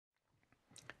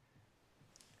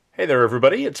Hey there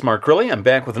everybody, it's Mark Riley. I'm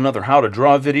back with another How to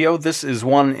Draw video. This is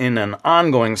one in an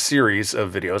ongoing series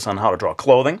of videos on how to draw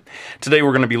clothing. Today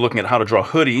we're going to be looking at how to draw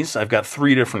hoodies. I've got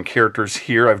 3 different characters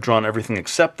here. I've drawn everything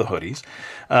except the hoodies.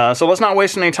 So let's not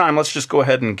waste any time. Let's just go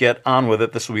ahead and get on with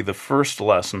it. This will be the first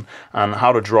lesson on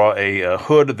how to draw a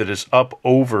hood that is up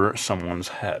over someone's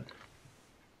head.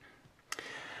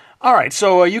 Alright,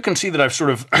 so you can see that I've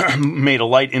sort of made a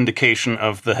light indication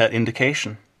of the head.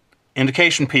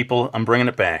 Indication, people, I'm bringing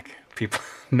it back. People,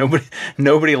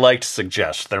 nobody liked to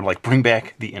suggest. They're like, bring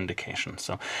back the indication.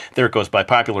 So there it goes by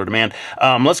popular demand.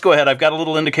 Let's go ahead. I've got a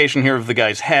little indication here of the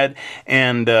guy's head,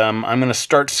 and I'm going to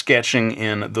start sketching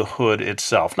in the hood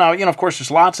itself. Now, of course, there's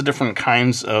lots of different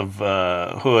kinds of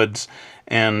hoods,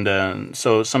 and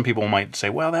so some people might say,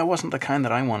 well, that wasn't the kind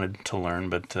that I wanted to learn,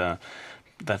 but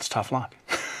that's tough luck.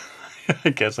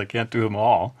 I guess I can't do them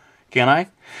all. Can I?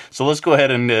 So let's go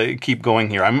ahead and keep going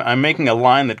here. I'm making a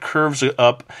line that curves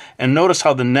up, and notice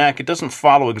how the neck, it doesn't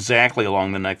follow exactly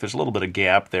along the neck. There's a little bit of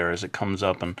gap there as it comes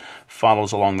up and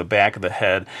follows along the back of the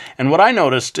head. And what I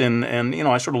noticed, and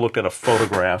I sort of looked at a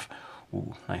photograph.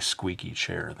 Ooh, nice squeaky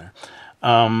chair there.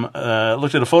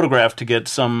 Looked at a photograph to get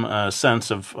some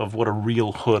sense of what a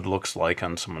real hood looks like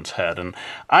on someone's head, and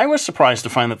I was surprised to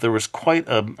find that there was quite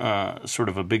a sort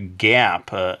of a big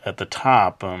gap at the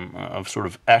top of sort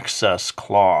of excess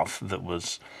cloth that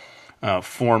was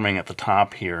forming at the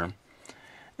top here,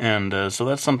 and so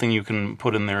that's something you can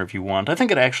put in there if you want. I think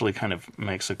it actually kind of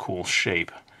makes a cool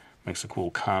shape, makes a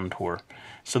cool contour.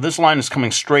 So this line is coming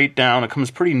straight down. It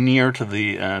comes pretty near to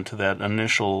the to that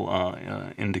initial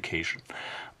indication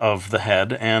of the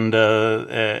head, and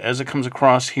as it comes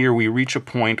across here, we reach a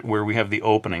point where we have the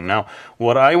opening. Now,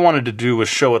 what I wanted to do was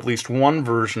show at least one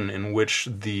version in which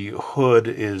the hood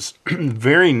is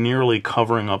very nearly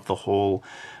covering up the whole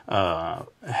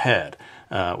head.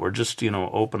 Or just,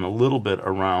 open a little bit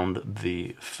around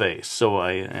the face. So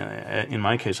in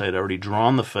my case, I had already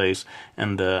drawn the face,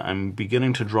 and I'm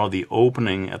beginning to draw the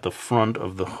opening at the front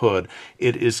of the hood.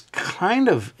 It is kind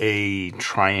of a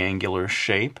triangular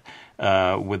shape,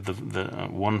 with the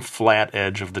one flat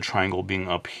edge of the triangle being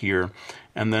up here,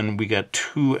 and then we got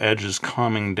 2 edges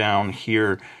coming down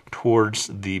here towards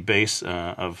the base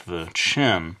of the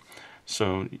chin.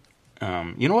 So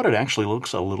you know what it actually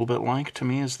looks a little bit like to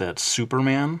me is that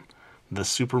Superman, the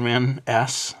Superman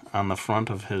S on the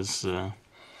front of his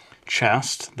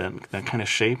chest, that kind of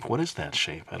shape. What is that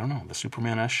shape? I don't know, the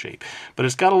Superman S shape. But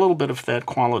it's got a little bit of that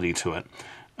quality to it,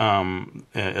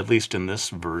 at least in this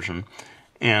version.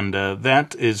 And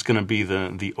that is going to be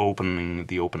the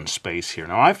open space here.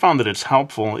 Now, I found that it's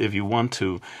helpful if you want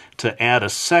to add a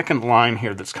second line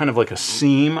here that's kind of like a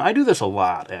seam. I do this a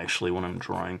lot, actually, when I'm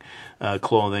drawing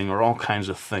clothing or all kinds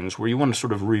of things, where you want to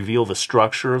sort of reveal the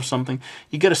structure of something.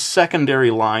 You get a secondary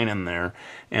line in there,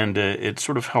 and it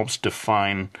sort of helps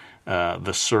define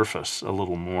the surface a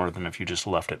little more than if you just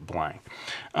left it blank.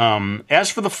 As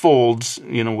for the folds,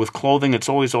 with clothing, it's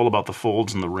always all about the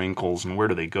folds and the wrinkles and where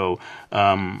do they go.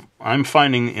 I'm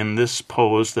finding in this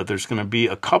pose that there's going to be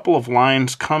a couple of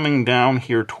lines coming down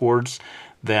here towards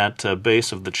that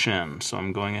base of the chin. So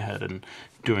I'm going ahead and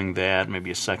doing that, maybe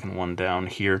a second one down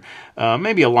here.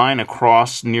 Maybe a line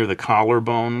across near the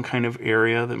collarbone kind of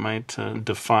area that might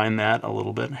define that a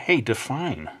little bit. Hey,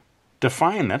 define.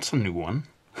 Define, that's a new one.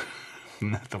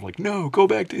 They're like, no, go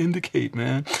back to indicate,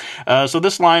 man. So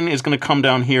this line is going to come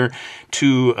down here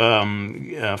to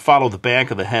follow the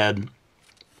back of the head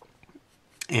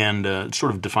and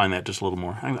sort of define that just a little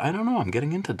more. I don't know. I'm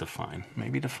getting into define.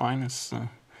 Maybe define is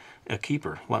a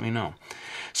keeper. Let me know.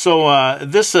 So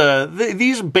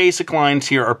these basic lines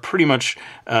here are pretty much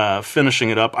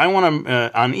finishing it up. I want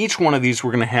to, on each one of these,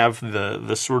 we're going to have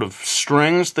the sort of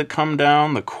strings that come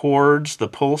down, the cords, the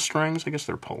pull strings. I guess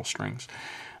they're pull strings.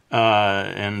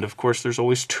 And of course there's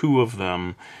always 2 of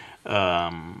them,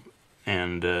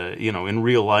 in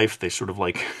real life they sort of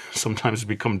like sometimes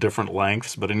become different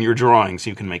lengths, but in your drawings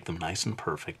you can make them nice and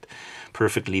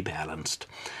perfectly balanced.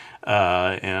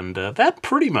 And that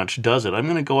pretty much does it. I'm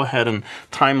going to go ahead and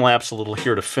time-lapse a little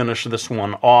here to finish this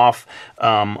one off.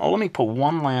 Let me put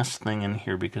one last thing in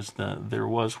here, because there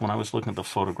was, when I was looking at the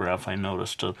photograph, I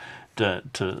noticed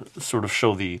to sort of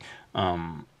show the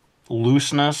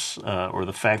looseness, or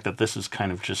the fact that this is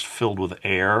kind of just filled with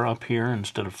air up here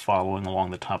instead of following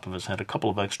along the top of his head. A couple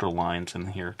of extra lines in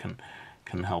here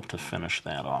can help to finish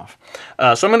that off.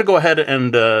 So I'm going to go ahead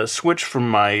and switch from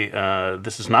my,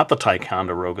 this is not the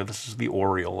Ticonderoga, this is the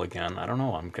Oriole again. I don't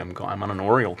know, I'm on an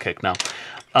Oriole kick now.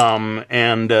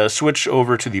 And switch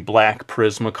over to the black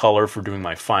Prismacolor for doing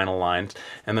my final lines,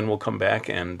 and then we'll come back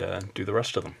and do the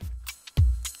rest of them.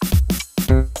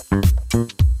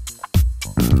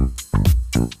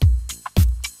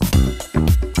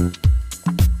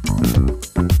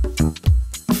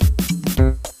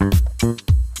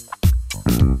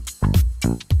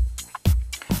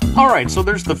 right, so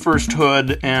there's the first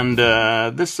hood, and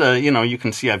this, you know, you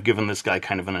can see I've given this guy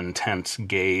kind of an intense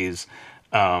gaze.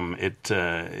 It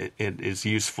is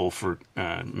useful for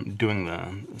doing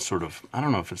the sort of, I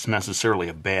don't know if it's necessarily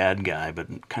a bad guy,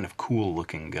 but kind of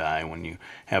cool-looking guy when you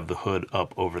have the hood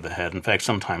up over the head. In fact,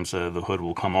 sometimes the hood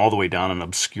will come all the way down and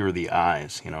obscure the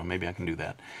eyes. You know, maybe I can do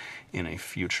that in a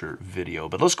future video.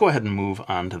 But let's go ahead and move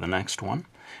on to the next one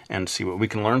and see what we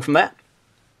can learn from that.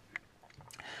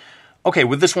 Okay,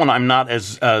 with this one, I'm not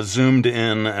as zoomed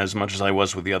in as much as I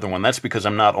was with the other one. That's because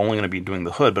I'm not only going to be doing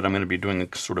the hood, but I'm going to be doing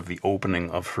sort of the opening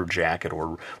of her jacket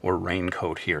or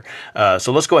raincoat here.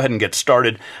 So let's go ahead and get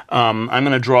started. I'm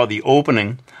going to draw the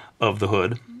opening of the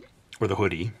hood, or the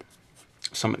hoodie.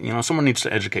 Someone needs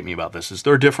to educate me about this. Is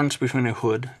there a difference between a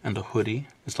hood and a hoodie?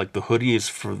 It's like the hoodie is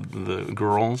for the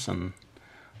girls and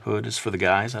hood is for the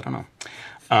guys? I don't know.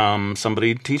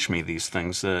 Somebody teach me these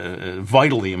things.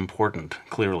 Vitally important,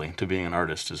 clearly, to being an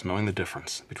artist is knowing the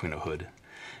difference between a hood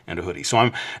and a hoodie. So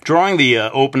I'm drawing the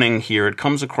opening here. It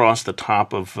comes across the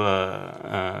top of,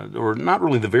 or not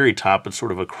really the very top, but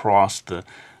sort of across the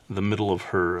middle of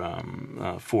her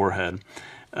forehead.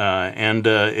 And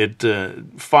it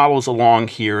follows along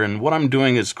here. And what I'm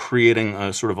doing is creating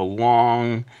a sort of a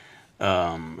long,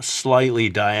 slightly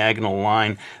diagonal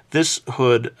line. This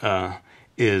hood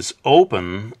is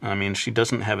open. I mean, she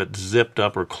doesn't have it zipped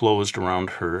up or closed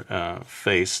around her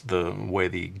face the way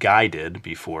the guy did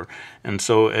before. And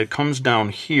so it comes down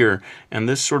here, and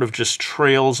this sort of just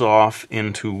trails off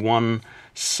into one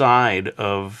side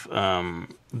of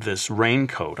this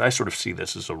raincoat. I sort of see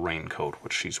this as a raincoat,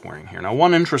 which she's wearing here. Now,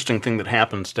 one interesting thing that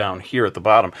happens down here at the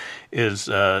bottom is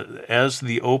as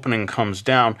the opening comes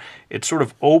down, it sort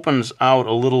of opens out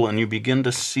a little, and you begin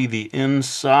to see the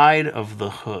inside of the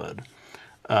hood.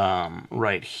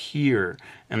 Right here,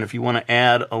 and if you want to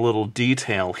add a little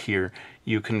detail here,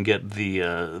 you can get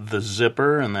the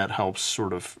zipper, and that helps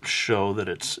sort of show that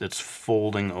it's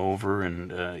folding over,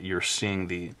 and you're seeing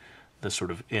the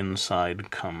sort of inside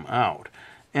come out.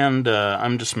 And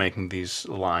I'm just making these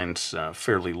lines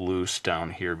fairly loose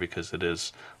down here because it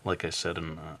is, like I said,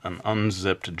 an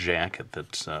unzipped jacket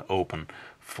that's open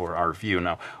for our view.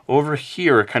 Now, over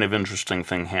here, a kind of interesting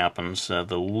thing happens. The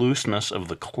looseness of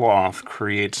the cloth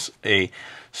creates a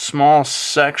small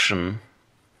section.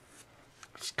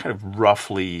 It's kind of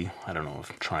roughly, I don't know,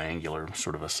 triangular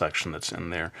sort of a section that's in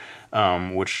there,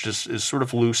 which just is sort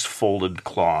of loose folded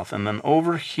cloth. And then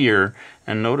over here,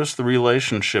 and notice the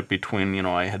relationship between, you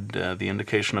know, I had the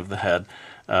indication of the head.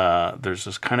 There's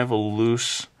this kind of a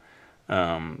loose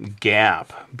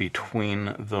gap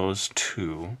between those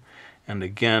two. And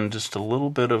again, just a little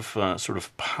bit of sort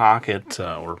of pocket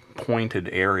or pointed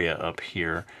area up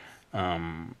here.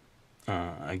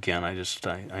 Again,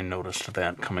 I noticed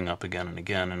that coming up again and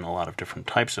again in a lot of different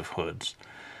types of hoods.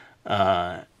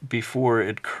 Before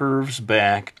it curves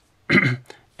back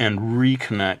and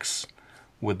reconnects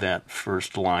with that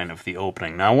first line of the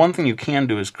opening. Now, one thing you can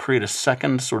do is create a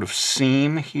second sort of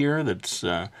seam here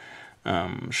that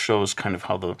shows kind of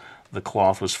how the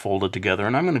cloth was folded together.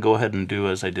 And I'm going to go ahead and do,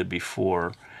 as I did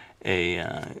before,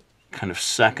 a kind of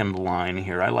second line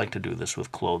here. I like to do this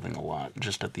with clothing a lot.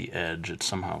 Just at the edge, it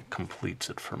somehow completes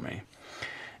it for me.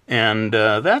 And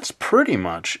that's pretty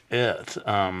much it.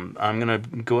 I'm going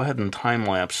to go ahead and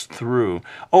time-lapse through.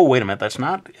 Oh, wait a minute, that's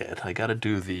not it. I got to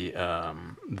do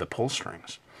the pull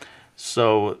strings.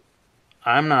 So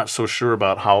I'm not so sure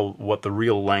about what the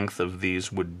real length of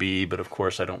these would be, but of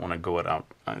course I don't want to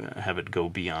have it go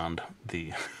beyond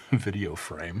the video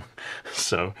frame.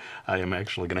 So I am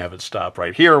actually going to have it stop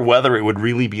right here, whether it would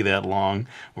really be that long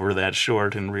or that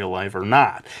short in real life or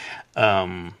not.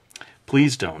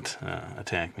 Please don't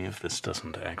attack me if this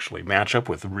doesn't actually match up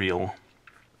with real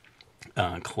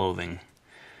clothing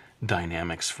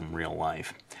dynamics from real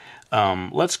life.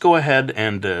 Let's go ahead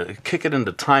and kick it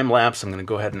into time-lapse. I'm going to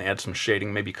go ahead and add some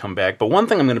shading, maybe come back. But one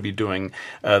thing I'm going to be doing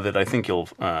that I think you'll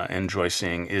enjoy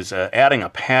seeing is adding a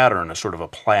pattern, a sort of a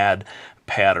plaid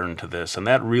pattern to this. And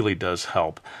that really does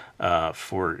help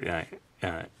for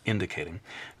indicating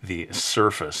the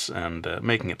surface and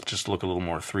making it just look a little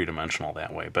more three-dimensional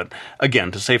that way. But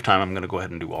again, to save time, I'm going to go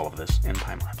ahead and do all of this in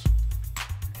time-lapse.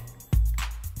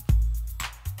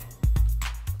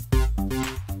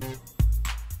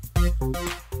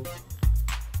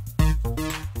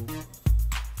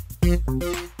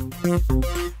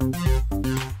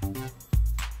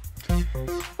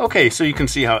 Okay, so you can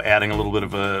see how adding a little bit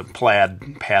of a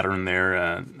plaid pattern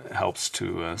there helps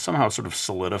to somehow sort of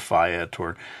solidify it,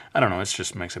 or I don't know, it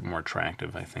just makes it more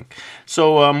attractive, I think.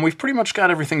 So we've pretty much got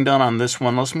everything done on this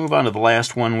one. Let's move on to the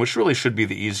last one, which really should be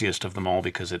the easiest of them all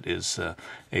because it is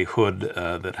a hood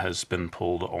that has been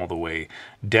pulled all the way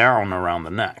down around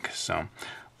the neck. So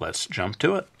let's jump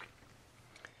to it.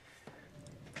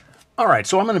 All right,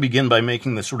 so I'm going to begin by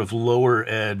making the sort of lower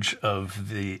edge of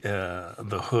the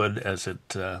hood as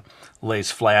it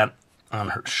lays flat on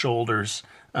her shoulders.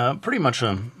 Pretty much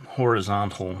a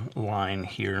horizontal line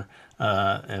here,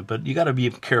 but you got to be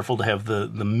careful to have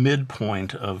the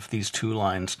midpoint of these two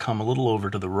lines come a little over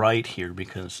to the right here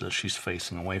because she's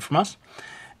facing away from us.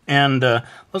 And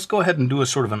let's go ahead and do a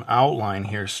sort of an outline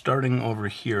here, starting over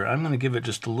here. I'm going to give it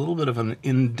just a little bit of an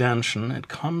indentation. It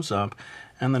comes up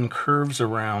and then curves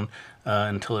around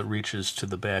until it reaches to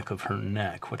the back of her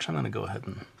neck, which I'm going to go ahead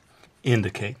and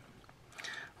indicate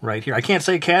right here. I can't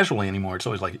say it casually anymore. It's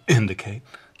always like, indicate.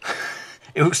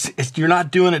 You're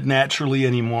not doing it naturally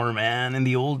anymore, man. In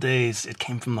the old days, it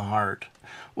came from the heart.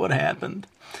 What happened?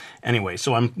 Anyway,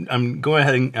 so I'm going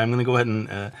to go ahead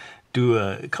and do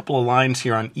a couple of lines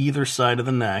here on either side of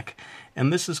the neck,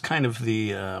 and this is kind of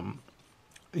the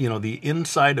the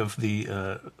inside of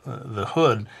the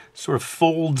hood sort of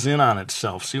folds in on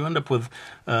itself, so you end up with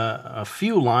a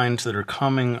few lines that are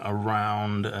coming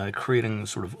around, creating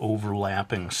sort of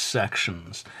overlapping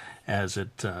sections as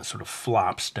it sort of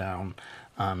flops down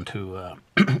onto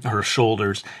her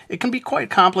shoulders. It can be quite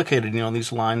complicated,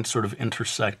 these lines sort of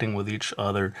intersecting with each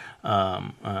other,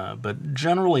 but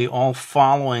generally all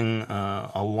following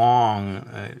along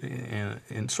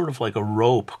in sort of like a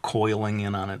rope coiling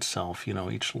in on itself.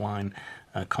 Each line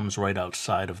comes right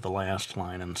outside of the last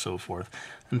line and so forth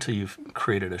until you've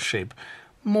created a shape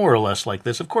more or less like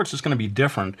this. Of course, it's going to be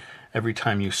different every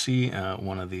time you see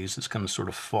one of these. It's going to sort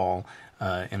of fall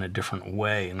in a different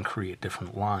way and create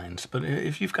different lines. But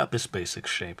if you've got this basic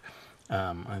shape,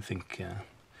 I think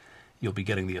you'll be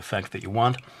getting the effect that you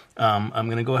want. I'm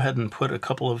going to go ahead and put a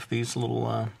couple of these little,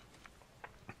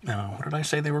 what did I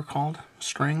say they were called?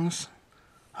 Strings?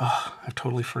 Oh, I've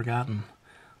totally forgotten.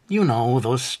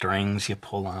 Those strings you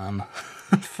pull on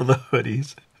for the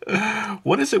hoodies.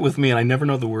 What is it with me? And I never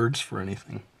know the words for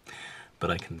anything,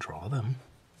 but I can draw them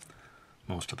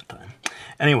most of the time.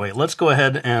 Anyway, let's go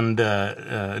ahead and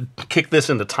kick this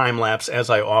into time-lapse,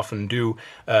 as I often do,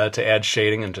 to add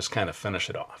shading and just kind of finish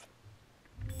it off.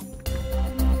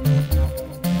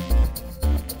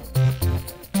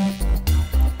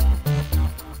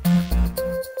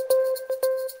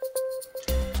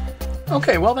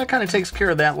 Okay, well, that kind of takes care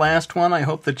of that last one. I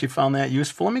hope that you found that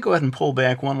useful. Let me go ahead and pull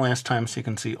back one last time so you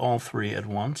can see all three at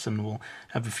once, and we'll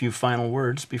have a few final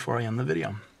words before I end the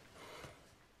video.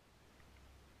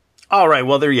 All right,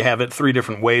 well, there you have it. 3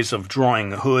 different ways of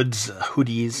drawing hoods,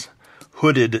 hoodies,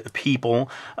 hooded people.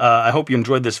 I hope you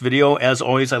enjoyed this video. As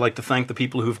always, I'd like to thank the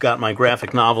people who've got my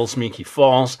graphic novels, Meeky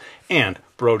Falls and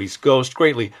Brody's Ghost.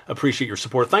 Greatly appreciate your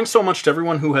support. Thanks so much to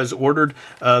everyone who has ordered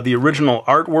the original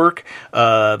artwork.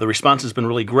 The response has been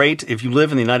really great. If you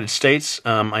live in the United States,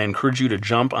 I encourage you to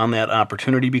jump on that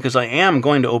opportunity because I am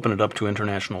going to open it up to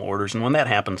international orders. And when that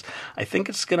happens, I think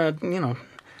it's going to,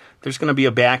 there's going to be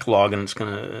a backlog, and it's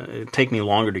going to take me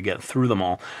longer to get through them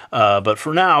all. But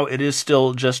for now, it is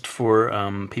still just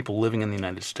for people living in the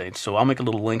United States. So I'll make a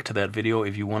little link to that video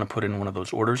if you want to put in one of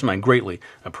those orders, and I greatly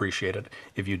appreciate it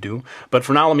if you do. But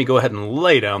for now, let me go ahead and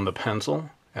lay down the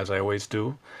pencil, as I always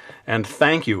do, and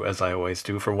thank you, as I always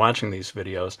do, for watching these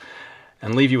videos,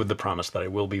 and leave you with the promise that I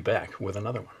will be back with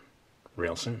another one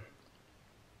real soon.